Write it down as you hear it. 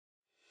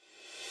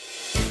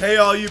Hey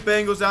all you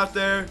Bengals out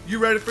there, you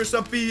ready for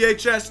some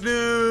BHS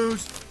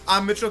news?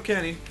 I'm Mitchell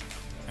Kenny.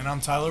 And I'm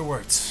Tyler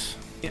Wirtz.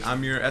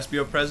 I'm your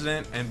SBO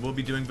president, and we'll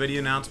be doing video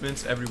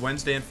announcements every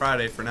Wednesday and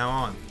Friday from now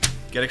on.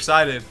 Get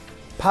excited.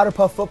 Powder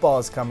Puff football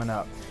is coming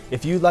up.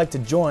 If you'd like to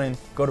join,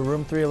 go to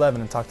room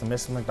 311 and talk to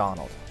Mr.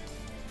 McDonald.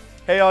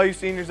 Hey all you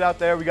seniors out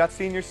there, we got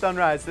Senior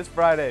Sunrise this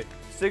Friday,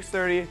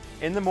 6:30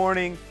 in the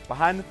morning,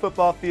 behind the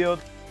football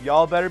field.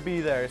 Y'all better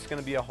be there. It's going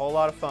to be a whole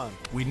lot of fun.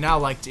 We'd now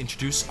like to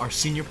introduce our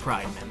Senior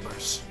Pride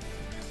members.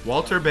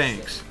 Walter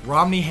Banks,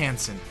 Romney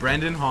Hansen,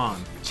 Brendan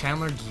Hahn,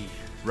 Chandler Gee,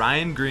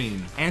 Ryan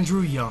Green,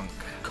 Andrew Young,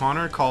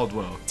 Connor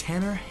Caldwell,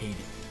 Tanner Hayden,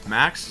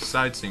 Max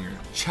Sidesinger,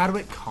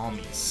 Chadwick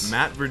Calmies,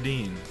 Matt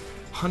Verdeen,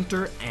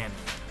 Hunter Ann,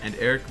 and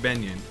Eric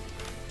Benyon.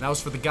 That was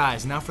for the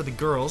guys. Now for the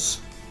girls.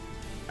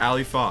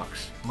 Allie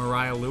Fox,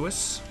 Mariah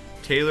Lewis,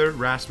 Taylor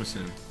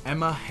Rasmussen,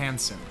 Emma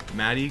Hansen,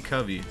 Maddie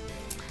Covey,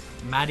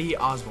 Maddie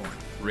Osborne,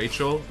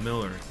 Rachel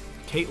Miller,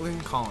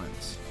 Caitlin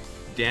Collins,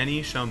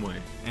 Danny Shumway.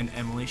 and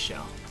Emily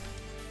Shell.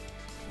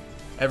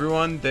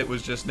 Everyone that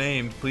was just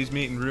named, please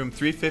meet in room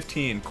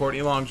 315,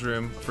 Courtney Long's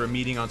room, for a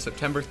meeting on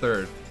September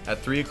 3rd at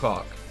 3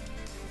 o'clock.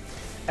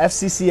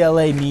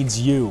 FCCLA needs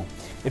you.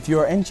 If you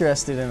are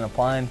interested in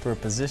applying for a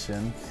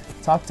position,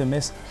 talk to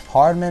Miss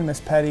Hardman,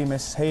 Miss Petty,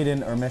 Miss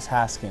Hayden, or Miss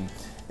Haskin.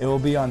 It will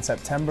be on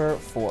September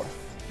 4th.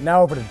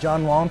 Now over to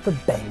John Wallen for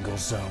Bengal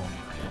Zone.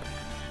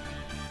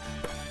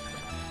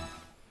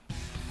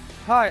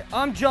 Hi,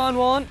 I'm John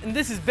Wallen, and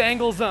this is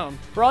Bengal Zone.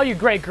 For all you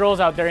great girls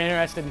out there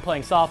interested in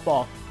playing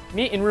softball,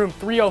 meet in room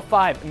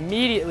 305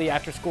 immediately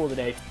after school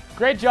today.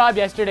 Great job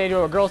yesterday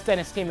to our girls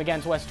tennis team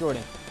against West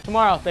Jordan.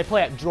 Tomorrow, they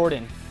play at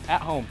Jordan, at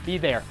home. Be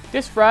there.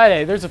 This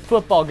Friday, there's a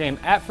football game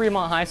at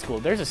Fremont High School.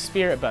 There's a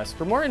spirit bus.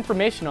 For more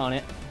information on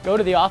it, go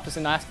to the office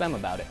and ask them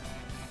about it.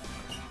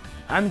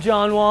 I'm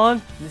John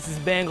Wallen. This is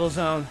Bengal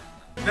Zone.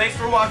 Thanks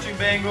for watching,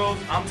 Bengals.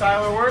 I'm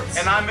Tyler Wirtz.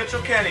 And I'm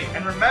Mitchell Kenny.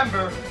 And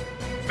remember,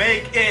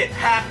 make it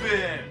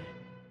happen!